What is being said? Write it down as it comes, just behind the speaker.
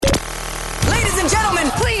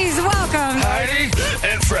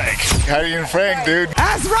Heidi and Frank, dude.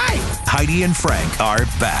 That's right. Heidi and Frank are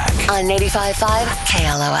back. On 85.5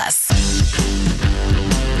 KLOS.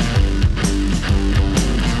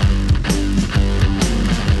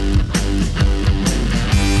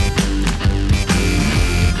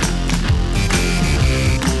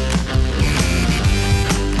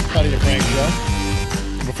 Heidi and Frank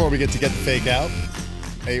show. Before we get the fake out,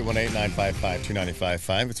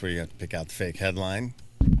 818-955-2955. It's where you have to pick out the fake headline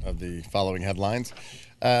of the following headlines.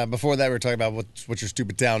 Before that, we were talking about what's your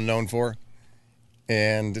stupid town known for.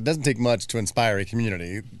 And it doesn't take much to inspire a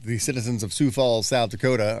community. The citizens of Sioux Falls, South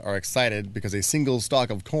Dakota are excited because a single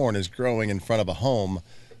stalk of corn is growing in front of a home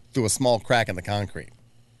through a small crack in the concrete.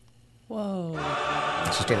 Whoa.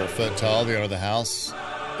 It's just over a foot tall. The owner of the house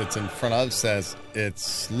it's in front of says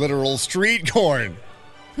it's literal street corn.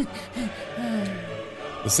 The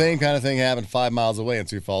same kind of thing happened 5 miles away in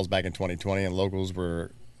Sioux Falls back in 2020, and locals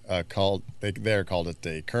were called it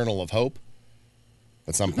a kernel of hope.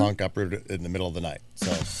 But some punk uprooted it in the middle of the night.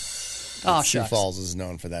 So Sioux Falls is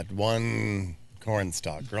known for that one corn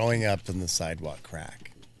stalk growing up in the sidewalk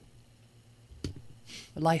crack.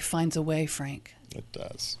 Life finds a way, Frank. It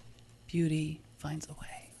does. Beauty finds a way.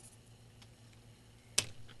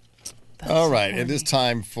 All right, it is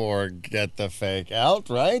time for Get the Fake Out,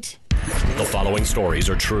 right? The following stories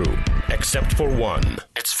are true, except for one.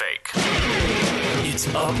 It's fake. It's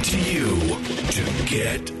up to you to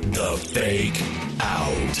get the fake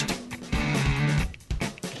out.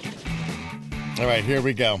 All right, here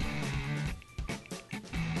we go.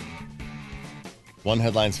 One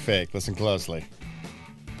headline's fake. Listen closely.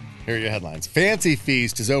 Here are your headlines. Fancy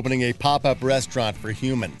Feast is opening a pop-up restaurant for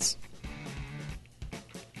humans.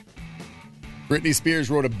 Britney Spears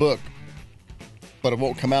wrote a book, but it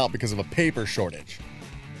won't come out because of a paper shortage.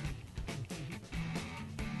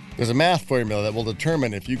 There's a math formula that will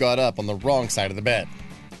determine if you got up on the wrong side of the bed.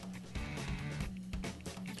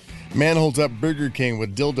 Man holds up Burger King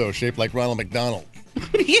with dildo shaped like Ronald McDonald.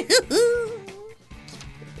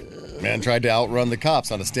 Man tried to outrun the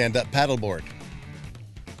cops on a stand-up paddleboard.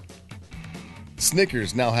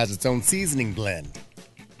 Snickers now has its own seasoning blend.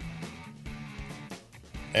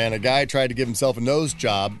 And a guy tried to give himself a nose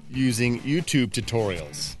job using YouTube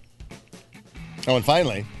tutorials. Oh, and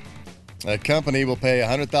finally, a company will pay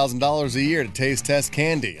 $100,000 a year to taste test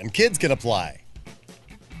candy, and kids can apply.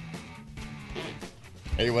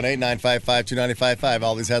 818-955-2955.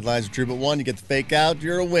 All these headlines are true, but one, you get the fake out,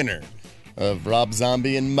 you're a winner of Rob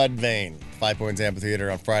Zombie and Mudvayne, 5 Points Amphitheater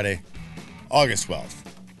on Friday, August 12th.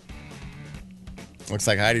 Looks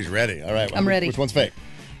like Heidi's ready. All right. I'm ready. Which one's fake?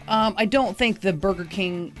 I don't think the Burger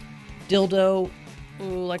King dildo,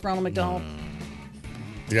 like Ronald McDonald.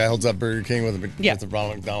 The guy holds up Burger King with a Yeah.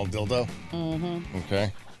 Ronald McDonald dildo? Mm-hmm.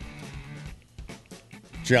 Okay.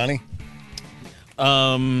 Johnny?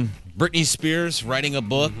 Britney Spears writing a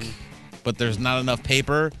book, but there's not enough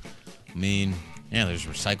paper. I mean, yeah, there's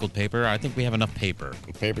recycled paper. I think we have enough paper.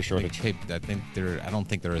 Paper shortage. I don't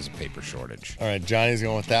think there is a paper shortage. All right, Johnny's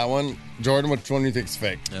going with that one. Jordan, which one do you think is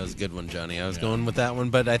fake? That was a good one, Johnny. I was going with that one,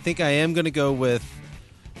 but I think I am going to go with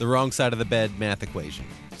the wrong side of the bed math equation.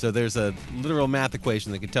 So there's a literal math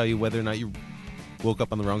equation that can tell you whether or not you woke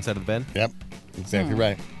up on the wrong side of the bed. Yep, exactly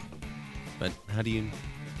right. But how do they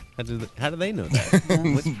know that?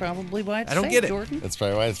 That's probably why it's I don't fake, get it. Jordan. That's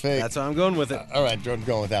probably why it's fake. That's why I'm going with it. All right, Jordan's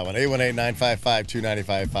going with that one.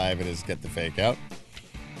 818-955-2955. It is Get the Fake Out.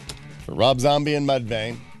 For Rob Zombie and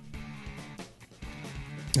Mudvayne.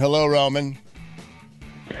 Hello, Roman.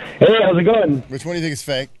 Hey, how's it going? Which one do you think is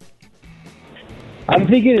fake? I'm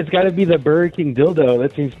thinking it's got to be the Burger King dildo.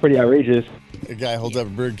 That seems pretty outrageous. The guy holds up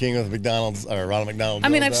a Burger King with a McDonald's or Ronald McDonald. I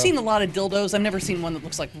mean, dildo. I've seen a lot of dildos. I've never seen one that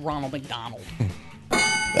looks like Ronald McDonald.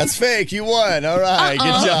 That's fake. You won. All right.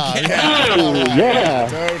 Good job. Yeah. Oh, yeah.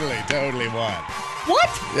 Totally won. What?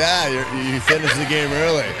 Yeah, you finished the game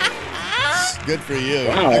early. Good for you.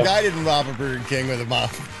 Wow. The guy didn't rob a Burger King with a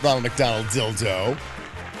Ronald McDonald dildo.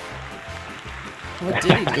 What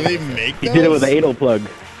did he do? Do they make He those? did it with an anal plug.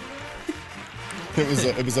 It was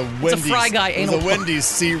a Wendy's. Fry Guy It was anal a plug. Wendy's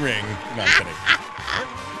C ring. No, I'm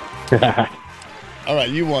kidding. All right,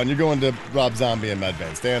 you won. You're going to Rob Zombie and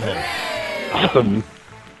Mudvayne. Stand hold. Awesome.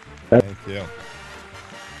 Thank you.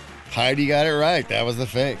 Heidi got it right. That was the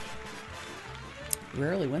fake.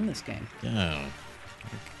 Rarely win this game. Yeah.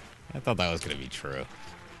 I thought that was going to be true.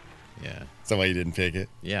 Yeah. So why you didn't pick it?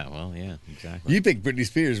 Yeah, well, yeah, exactly. You picked Britney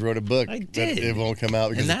Spears wrote a book. I That did. it won't come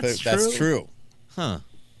out because And that's that's true. Huh.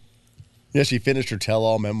 Yeah, she finished her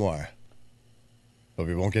tell-all memoir. But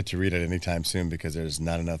we won't get to read it anytime soon because there's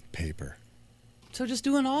not enough paper. So just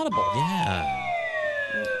do an audible. Yeah.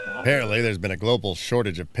 Apparently, there's been a global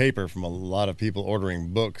shortage of paper from a lot of people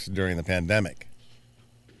ordering books during the pandemic.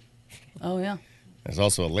 Oh, yeah. There's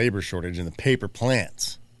also a labor shortage in the paper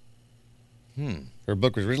plants. Her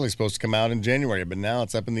book was originally supposed to come out in January, but now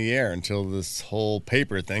it's up in the air until this whole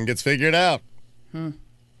paper thing gets figured out.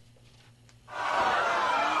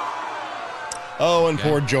 Oh, and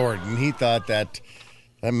poor Jordan. He thought that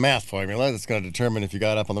math formula that's going to determine if you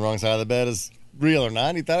got up on the wrong side of the bed is real or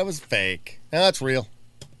not. He thought it was fake. Now it's real.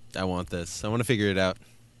 I want this. I want to figure it out.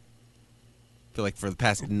 I feel like for the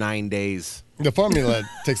past 9 days. The formula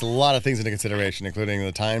takes a lot of things into consideration, including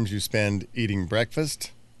the times you spend eating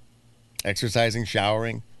breakfast, exercising,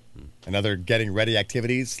 showering, and other getting ready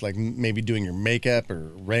activities, like maybe doing your makeup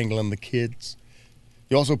or wrangling the kids.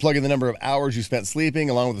 You also plug in the number of hours you spent sleeping,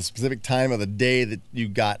 along with the specific time of the day that you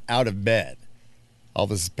got out of bed. All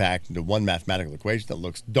this is packed into one mathematical equation that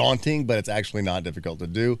looks daunting, but it's actually not difficult to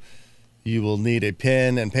do. You will need a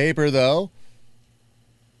pen and paper, though.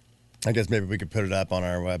 I guess maybe we could put it up on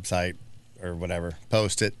our website or whatever,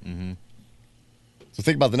 post it. So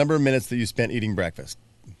think about the number of minutes that you spent eating breakfast.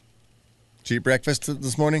 Did you eat breakfast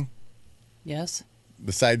this morning? Yes.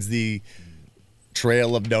 Besides the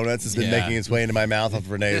trail of donuts that's been making its way into my mouth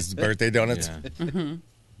of Renee's birthday donuts. Yeah.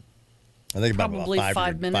 I think about Probably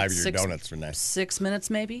 5 minutes. 5 of your donuts, Renee. 6 minutes,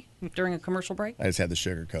 maybe, during a commercial break. I just had the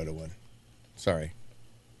sugar-coated one. Sorry.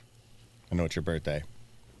 I know it's your birthday.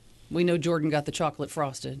 We know Jordan got the chocolate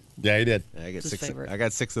frosted. Yeah, he did. I got His favorite. I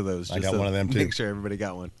got 6 of those. I just got to one of them, too. Make sure everybody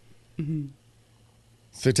got one.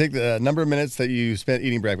 So take the number of minutes that you spent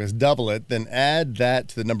eating breakfast, double it, then add that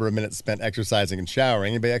to the number of minutes spent exercising and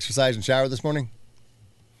showering. Anybody exercise and shower this morning?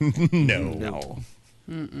 No.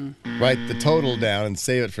 Write the total down and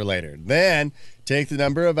save it for later. Then take the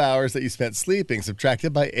number of hours that you spent sleeping, subtract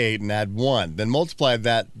it by 8, and add 1. Then multiply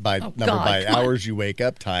that by by come on. hours you wake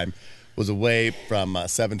up. Time was away from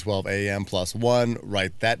 7:12 a.m. plus 1.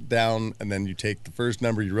 Write that down, and then you take the first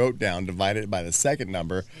number you wrote down, divide it by the second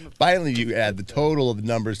number. Finally, you add the total of the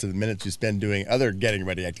numbers to the minutes you spend doing other getting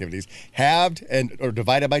ready activities, halved or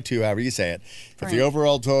divided by 2, however you say it. If the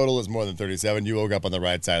overall total is more than 37, you woke up on the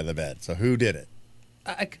right side of the bed. So who did it?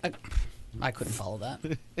 I couldn't follow that.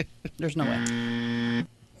 There's no way.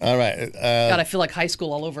 All right. God, I feel like high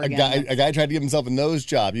school all over A again. guy tried to give himself a nose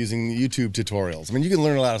job using YouTube tutorials. I mean, you can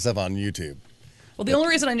learn a lot of stuff on YouTube. Well, the only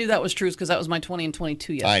reason I knew that was true is because that was my 20 and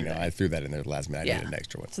 22 yesterday. I know. I threw that in there at the last minute. I needed an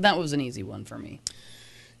extra one. So that was an easy one for me.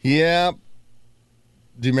 Yeah.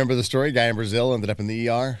 Do you remember the story? Guy in Brazil ended up in the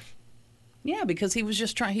ER. Yeah, because he was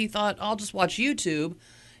just trying. He thought, I'll just watch YouTube,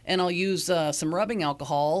 and I'll use some rubbing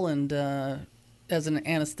alcohol and as an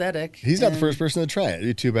anesthetic. He's not the first person to try it.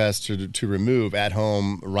 YouTube has to remove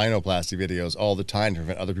at-home rhinoplasty videos all the time to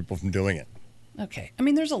prevent other people from doing it. Okay. I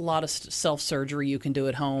mean, there's a lot of self-surgery you can do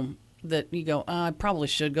at home that you go, I probably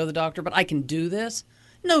should go to the doctor, but I can do this.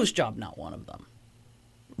 Nose job, not one of them.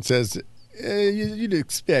 It says, you'd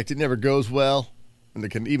expect it never goes well, and it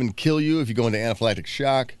can even kill you if you go into anaphylactic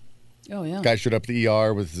shock. Oh, yeah. Guy showed up at the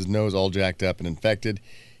ER with his nose all jacked up and infected.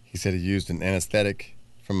 He said he used an anesthetic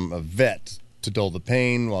from a vet to dull the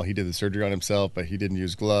pain while he did the surgery on himself, but he didn't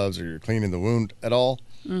use gloves or cleaning the wound at all.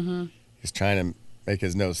 He's trying to make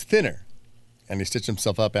his nose thinner, and he stitched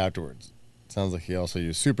himself up afterwards. Sounds like he also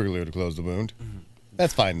used super glue to close the wound.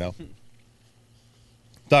 That's fine, though.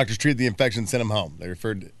 Doctors treated the infection and sent him home. They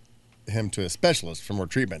referred him to a specialist for more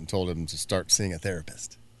treatment and told him to start seeing a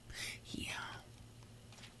therapist. Yeah.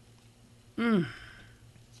 I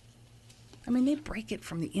mean, they break it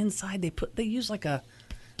from the inside. They use like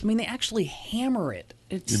they actually hammer it.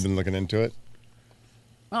 You've been looking into it?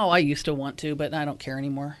 Oh, I used to want to, but I don't care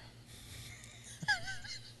anymore.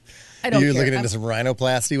 I don't You're care. looking into some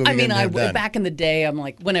rhinoplasty? What are you gonna have done? Back in the day, I'm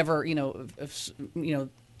like, whenever, if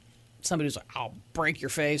somebody was like, I'll break your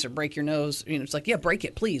face or break your nose, it's like, yeah, break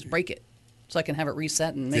it, please, break it. So I can have it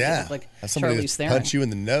reset and make it look like have somebody Charlize just Theron. punch you in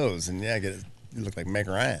the nose and get it. You look like Meg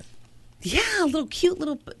Ryan. Yeah, a little cute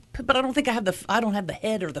little, but I don't think I don't have the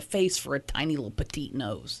head or the face for a tiny little petite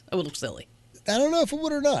nose. It would look silly. I don't know if it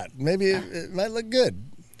would or not. Maybe it might look good.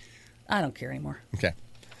 I don't care anymore. Okay.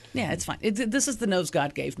 Yeah, it's fine. This is the nose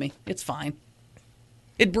God gave me. It's fine.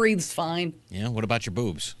 It breathes fine. Yeah, what about your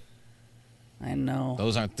boobs? I know.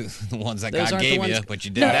 Those aren't the ones that Those God aren't the gave ones- you, but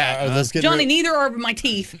you did No. that. Are those getting Johnny, neither are my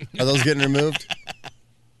teeth. Are those getting removed?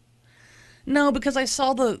 No, because I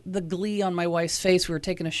saw the glee on my wife's face. We were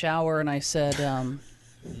taking a shower, and I said,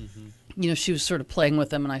 she was sort of playing with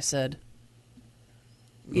them, and I said,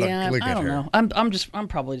 "Yeah, look I at don't her. know. I'm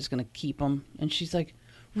probably just going to keep them." And she's like,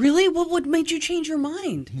 "Really? What made you change your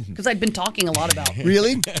mind?" Because I'd been talking a lot about.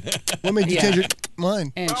 Really? What made you Yeah. change your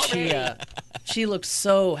mind? And She looked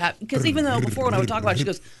so happy because even though before when I would talk about it, she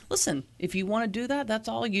goes, "Listen, if you want to do that, that's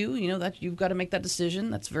all you. You know that you've got to make that decision.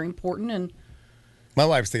 That's very important." And My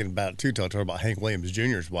wife's thinking about it too. Till I told her about Hank Williams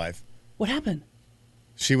Jr.'s wife. what happened?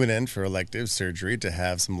 She went in for elective surgery to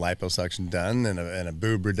have some liposuction done and a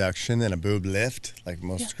boob reduction and a boob lift, like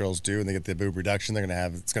most girls do. And they get the boob reduction, they're gonna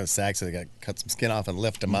have it's gonna sag, so they got to cut some skin off and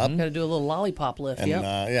lift them up. Got to do a little lollipop lift. And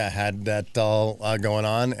Yep. had that all going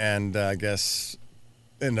on, and I guess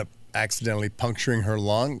ended up accidentally puncturing her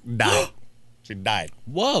lung. Died. She died.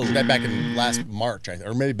 Whoa. She died back in last March,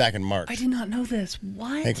 or maybe back in March. I did not know this.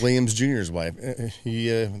 What? Hank Williams Jr.'s wife. He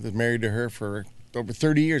was married to her for over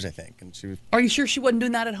 30 years, I think, and she was. Are you sure she wasn't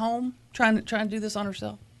doing that at home, trying to do this on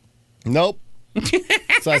herself? Nope.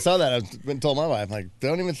 So I saw that. I went and told my wife, like,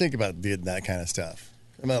 don't even think about doing that kind of stuff.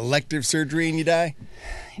 About elective surgery and you die.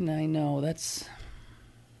 And I know that's.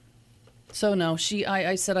 So no,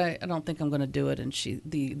 I said I don't think I'm going to do it, and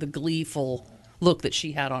the gleeful look that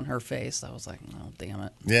she had on her face, I was like, oh damn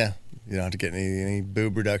it. Yeah, you don't have to get any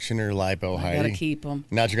boob reduction or lipo, I Heidi. got to keep them.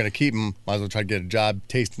 Now that you're going to keep them, might as well try to get a job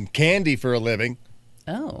tasting candy for a living.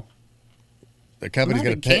 Oh. The I'm company's not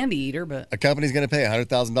a going big to pay. candy eater, but A company's going to pay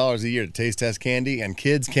 $100,000 a year to taste test candy, and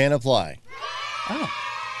kids can apply. oh,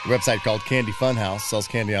 A website called Candy Funhouse sells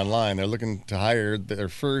candy online. They're looking to hire their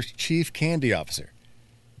first chief candy officer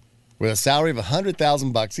with a salary of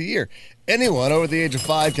 $100,000 a year. Anyone over the age of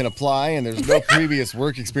 5 can apply, and there's no previous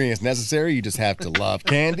work experience necessary. You just have to love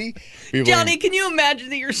candy. Be willing- Johnny, can you imagine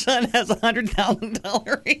that your son has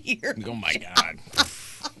 $100,000 a year? Oh my God.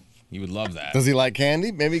 You would love that. Does he like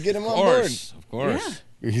candy? Maybe get him Of on board. course. Of course.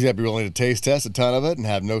 He's got to be willing to taste test a ton of it and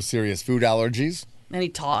have no serious food allergies.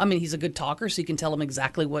 And he's a good talker, so you can tell him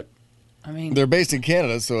exactly what. I mean, They're based in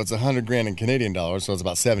Canada, so it's $100,000 in Canadian dollars, so it's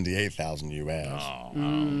about 78,000 US.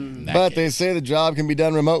 In that But they case. say the job can be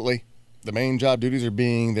done remotely. The main job duties are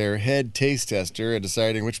being their head taste tester and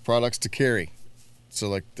deciding which products to carry. So,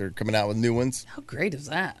 like, they're coming out with new ones. how great is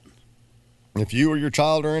that? If you or your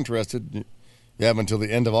child are interested, you have until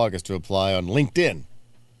the end of August to apply on LinkedIn.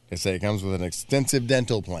 They say it comes with an extensive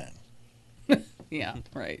dental plan. Yeah,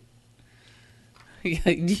 right.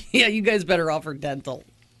 Yeah, you guys better offer dental.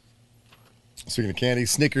 Speaking of candy,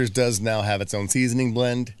 Snickers does now have its own seasoning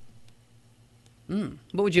blend. What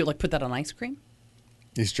would you like? Put that on ice cream?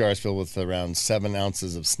 These jars filled with around 7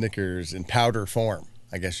 ounces of Snickers in powder form.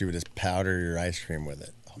 I guess you would just powder your ice cream with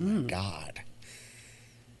it. Oh, my God.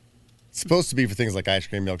 It's supposed to be for things like ice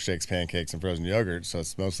cream, milkshakes, pancakes, and frozen yogurt, so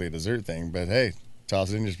it's mostly a dessert thing. But, hey,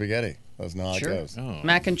 toss it in your spaghetti. Let us know how it goes.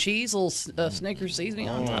 Mac and cheese, little Snickers seasoning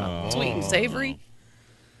on top, sweet and savory.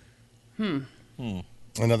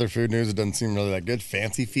 Another food news that doesn't seem really that good.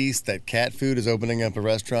 Fancy Feast, that cat food is opening up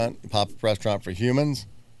a pop-up restaurant for humans.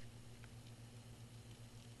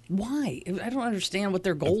 Why? I don't understand what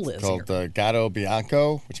their goal It's is called here. Gatto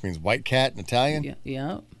Bianco, which means white cat in Italian.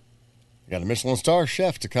 Yeah. They got a Michelin star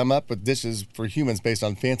chef to come up with dishes for humans based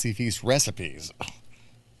on Fancy Feast recipes.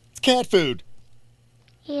 It's cat food.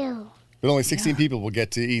 Ew. But only 16 people will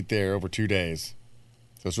get to eat there over 2 days.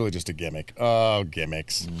 So it's really just a gimmick. Oh,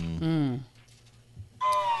 gimmicks.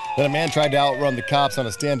 Then a man tried to outrun the cops on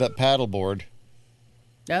a stand-up paddleboard.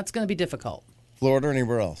 That's going to be difficult. Florida or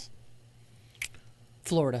anywhere else?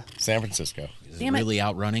 Florida. San Francisco. Is Damn he it. really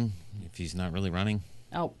out running if he's not really running?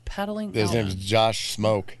 Out paddling. His out. name is Josh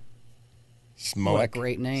Smoke. Smoke. What a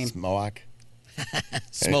great name. Smoke.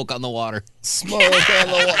 Smoke on the water. Smoke on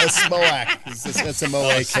the water. Smoak. It's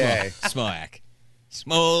S-M-O-A-K. Smoak.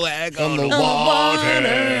 Smoak On on the the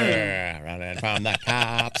water. Running from the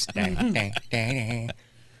cops.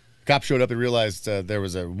 Cops showed up and realized there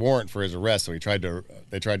was a warrant for his arrest, so they tried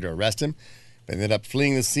to arrest him. They ended up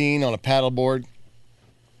fleeing the scene on a paddleboard.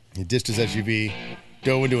 He ditched his SUV,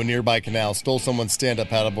 dove into a nearby canal, stole someone's stand-up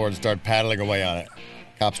paddleboard, and started paddling away on it.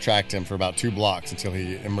 Cops tracked him for about 2 blocks until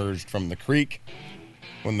he emerged from the creek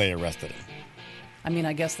when they arrested him. I mean,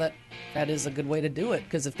 I guess that is a good way to do it,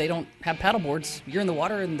 because if they don't have paddleboards, you're in the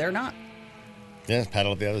water and they're not. Yeah,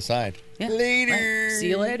 paddle at the other side. Yeah. Later. Right. See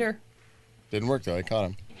you later. Didn't work, though. They caught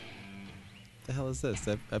him. What the hell is this?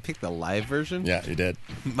 I picked the live version? Yeah, he did.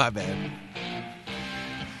 My bad.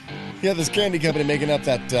 Yeah, this candy company making up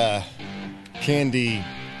that candy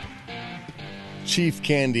chief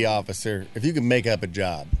candy officer. If you could make up a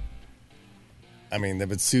job, I mean, that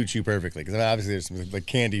would suit you perfectly. Because obviously there's some like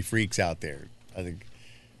candy freaks out there. I think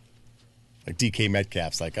like DK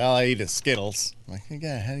Metcalf's like, oh, I eat a Skittles. I'm like, hey,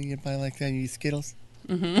 God, how do you get by like that? You eat Skittles?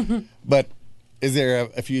 Mm-hmm. But is there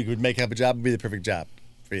if you could make up a job, it would be the perfect job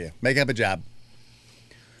for you. Make up a job.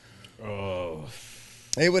 Oh.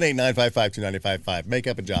 818-955-2955. Make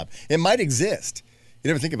up a job. It might exist. You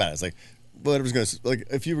never think about it. It's like, what it was going to, like,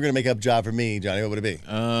 if you were going to make up a job for me, Johnny, what would it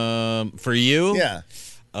be? For you? Yeah.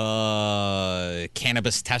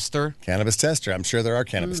 Cannabis tester. Cannabis tester. I'm sure there are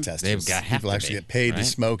cannabis testers. They've got have People to actually be, get paid to right?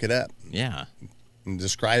 smoke it up Yeah. and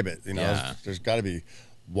describe it. You know, Yeah. there's got to be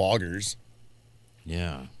woggers.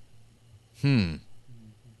 Yeah. I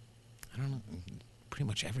don't know. Pretty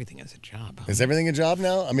much everything is a job. Huh? Is everything a job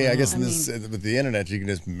now? I mean, I guess with the internet, you can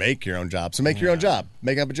just make your own job. So make your own job.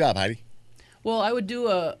 Make up a job, Heidi. Well, I would do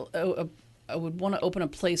I would want to open a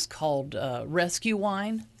place called Rescue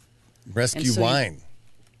Wine. Rescue And so wine.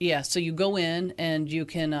 Yeah, so you go in and you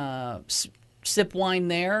can sip wine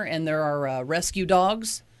there, and there are rescue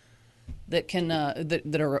dogs that can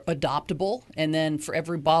that are adoptable. And then for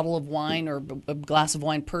every bottle of wine or a glass of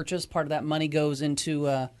wine purchased, part of that money goes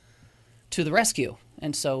into to the rescue,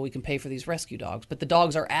 and so we can pay for these rescue dogs. But the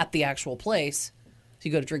dogs are at the actual place. So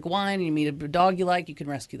you go to drink wine and you meet a dog you like, you can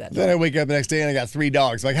rescue that Then I dog. wake up the next day and I got 3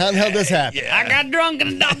 dogs. Like, how the hell did this happen? I got drunk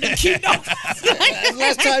and adopted 2 dogs.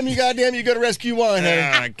 Last time you go to Rescue Wine, honey.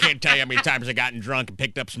 I can't tell you how many times I gotten drunk and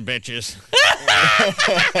picked up some bitches.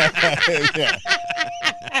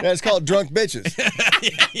 Yeah, it's called Drunk Bitches.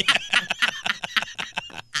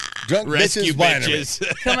 Drunk Rescue Bitches Winery.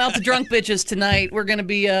 bitches. Come out to Drunk Bitches tonight. We're going to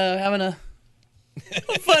be having a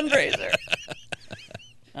fundraiser.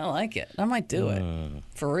 I like it. I might do it.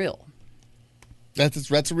 For real. That's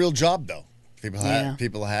a real job, though. Yeah.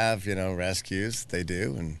 People have rescues. They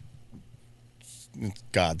do, and it's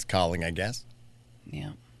God's calling, I guess.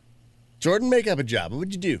 Yeah. Jordan, make up a job. What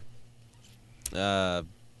would you do?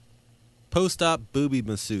 Post-op booby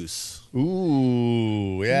masseuse.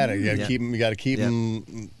 Ooh, yeah. You gotta keep them. You gotta keep Yep.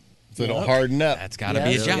 them so they don't harden up. That's got to Yeah,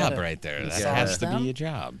 be a you job gotta right there. That massage has to them. be a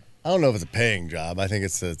job. I don't know if it's a paying job. I think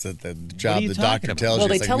it's a job you the talking doctor about? tells Well, you.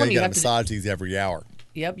 they It's tell like, them you you gotta have to- massage these every hour.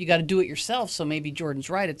 Yep, you got to do it yourself. So maybe Jordan's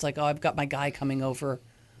right. It's like, oh, I've got my guy coming over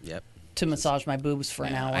Yep. to massage my boobs for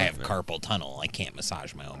an hour. I have carpal tunnel. I can't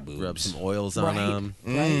massage my own boobs. Rub some oils on Right. them.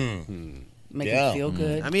 Right. Make Yeah. it feel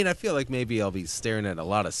good. I mean, I feel like maybe I'll be staring at a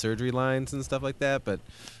lot of surgery lines and stuff like that, but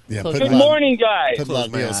Yeah, Close put your a Good lot- morning, guys. Put a lot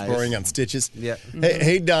of Close my Neosporin eyes. on stitches. yeah.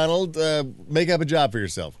 Hey, Donald, make up a job for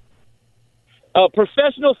yourself. A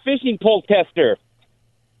professional fishing pole tester.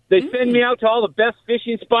 They send me out to all the best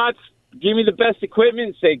fishing spots, give me the best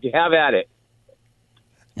equipment, and say, have at it.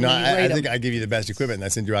 No, then you I rate think 'em. I give you the best equipment, and I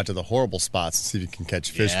send you out to the horrible spots and see if you can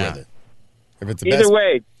catch fish Yeah. with it. If it's the Either best,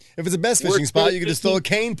 way, if it's the best We're fishing spot, good you can just throw a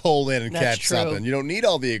cane pole in and That's catch true. something. You don't need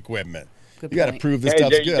all the equipment. Good You got to point. prove this Hey,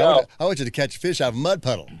 stuff's there you good. go. I want you to catch fish out of a mud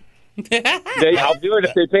puddle. I'll do it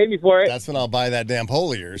if they pay me for it. That's when I'll buy that damn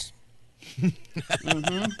pole of yours.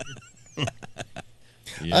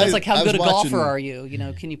 It's like, how I good a was golfer watching- are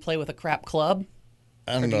you? Can you play with a crap club?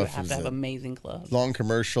 I Or don't do know you if it have was to have a amazing clubs? long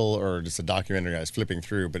commercial or just a documentary I was flipping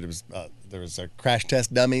through, but it was there was a crash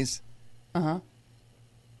test dummies.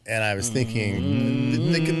 And I was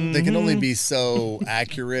thinking they can only be so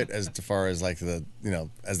accurate as far as like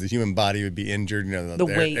as the human body would be injured. The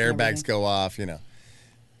weight and airbags everything. go off.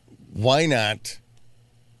 Why not?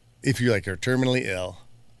 If you're terminally ill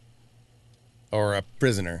or a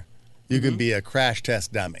prisoner, you can be a crash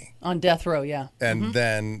test dummy, On death row, yeah. and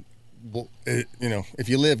then if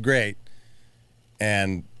you live great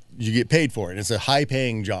and you get paid for it, it's a high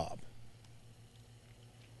paying job.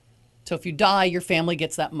 So if you die, your family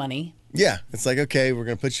gets that money. Yeah, it's like, okay, we're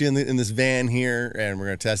going to put you in this van here, and we're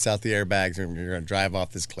going to test out the airbags, and you're going to drive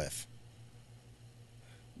off this cliff.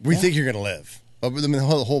 We think you're going to live. But the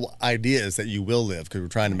whole idea is that you will live because we're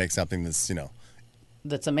trying to make something that's,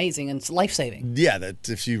 That's amazing and it's life-saving. yeah, that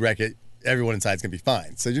if you wreck it, everyone inside's going to be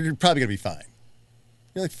fine. So you're probably going to be fine.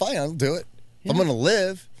 You're like, fine, I'll do it. I'm going to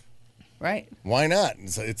live. Right? Why not?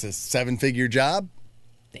 It's a 7-figure job,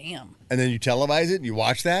 Damn. and then you televise it, and you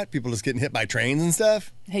watch that. People just getting hit by trains and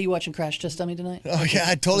stuff. Hey, you watching Crash Test Dummy tonight? Oh, yeah,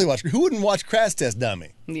 I'd totally watch. Who wouldn't watch Crash Test Dummy?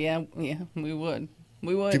 Yeah, we would.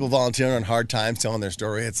 We would. People volunteering on hard times telling their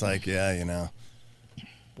story. It's like,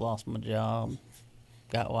 Lost my job.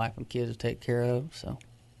 Got a wife and kids to take care of, so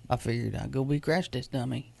I figured I'd go be Crash Test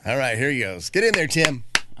Dummy. All right, here he goes. Get in there, Tim.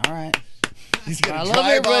 All right. He's gonna I love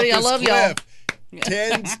drive everybody. off I this love y'all. cliff.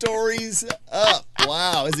 10 stories up.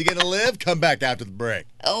 Wow. Is he going to live? Come back after the break.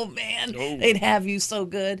 Oh, man. They'd have you so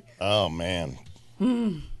good. Oh, man.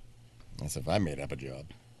 That's if I made up a job.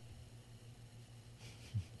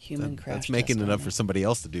 Human Crash That's making Test enough Dummy. for somebody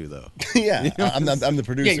else to do, though. Yeah, I'm the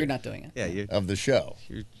producer Yeah, you're not doing it. Yeah, of the show.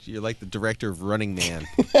 you're like the director of Running Man.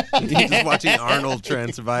 You're just watching Arnold try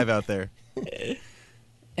and survive out there.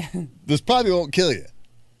 This probably won't kill you.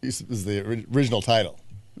 This is the original title.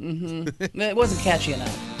 It wasn't catchy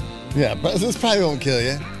enough. Yeah, but this probably won't kill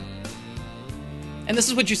you. And this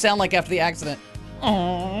is what you sound like after the accident.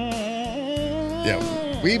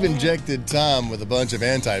 Yeah, we've injected Tom with a bunch of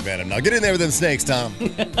anti-venom. Now get in there with them snakes, Tom.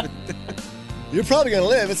 You're probably going to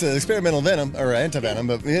live. It's an experimental venom or anti-venom,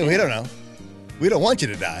 but we don't know. We don't want you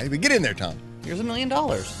to die, but get in there, Tom. Here's $1 million. You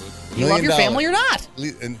 $1 love your family or not?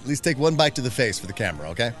 At least take one bite to the face for the camera,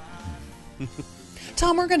 okay?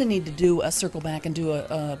 Tom, we're going to need to do a circle back and do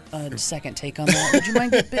a second take on that. Would you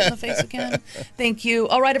mind getting bit in the face again? Thank you.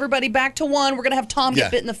 All right, everybody, back to one. We're going to have Tom get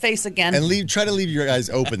bit in the face again. And try to leave your eyes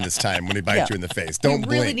open this time when he bites you in the face. Don't blink.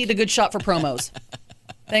 We really need a good shot for promos.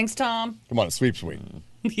 Thanks, Tom. Come on, a sweep.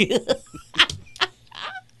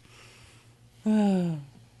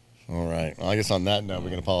 All right. Well, I guess on that note,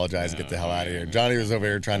 we're going to apologize and get the hell out of here. Johnny was over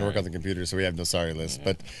here trying to work on the computer, so we have no sorry list.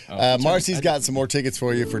 But Marcy's got some more tickets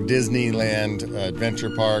for you for Disneyland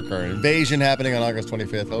Adventure Park, or Invasion happening on August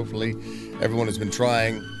 25th. Hopefully, everyone has been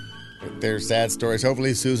trying with their sad stories.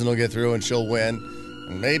 Hopefully, Susan will get through and she'll win.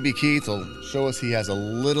 And maybe Keith will show us he has a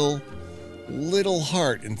little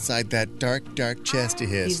heart inside that dark chest of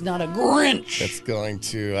his. He's not a Grinch. That's going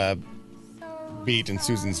to beat in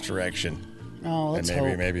Susan's direction. Oh, let's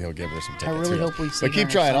hope. Maybe he'll give her some tickets. I really hope we see But keep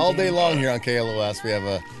her trying all someday. day long here on KLOS. We have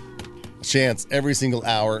a chance every single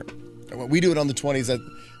hour. We do it on the 20s,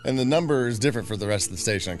 and the number is different for the rest of the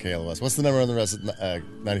station on KLOS. What's the number on the rest of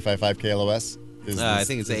 95.5 KLOS? I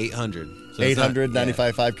think it's 800. So 800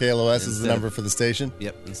 95.5 KLOS is the number for the station?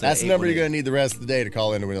 Yep. That's the number you're going to need the rest of the day to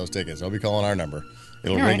call in to win those tickets. I'll be calling our number.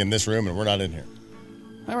 It'll All ring right. in this room, and we're not in here.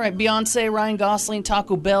 All right, Beyonce, Ryan Gosling,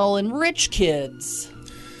 Taco Bell, and rich kids.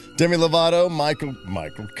 Demi Lovato, Michael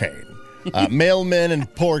Caine. Mailmen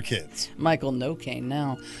and poor kids. Michael No Cane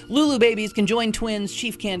now. Lulu babies can join twins,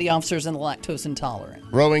 chief candy officers, and the lactose intolerant.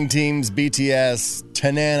 Rowing teams, BTS,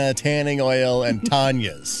 Tanana, Tanning Oil, and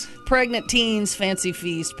Tanya's. Pregnant teens, Fancy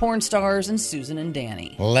Feast, porn stars, and Susan and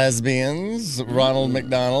Danny. Lesbians, Ronald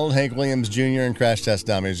McDonald, Hank Williams Jr., and Crash Test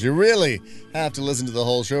Dummies. You really have to listen to the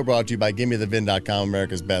whole show, brought to you by GimmeTheVin.com,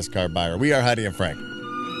 America's best car buyer. We are Heidi and Frank.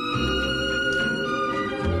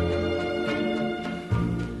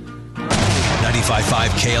 95.5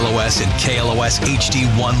 KLOS and KLOS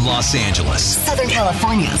HD1 Los Angeles. Southern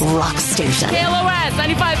California's rock station. KLOS 95.5.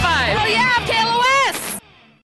 Oh yeah, KLOS.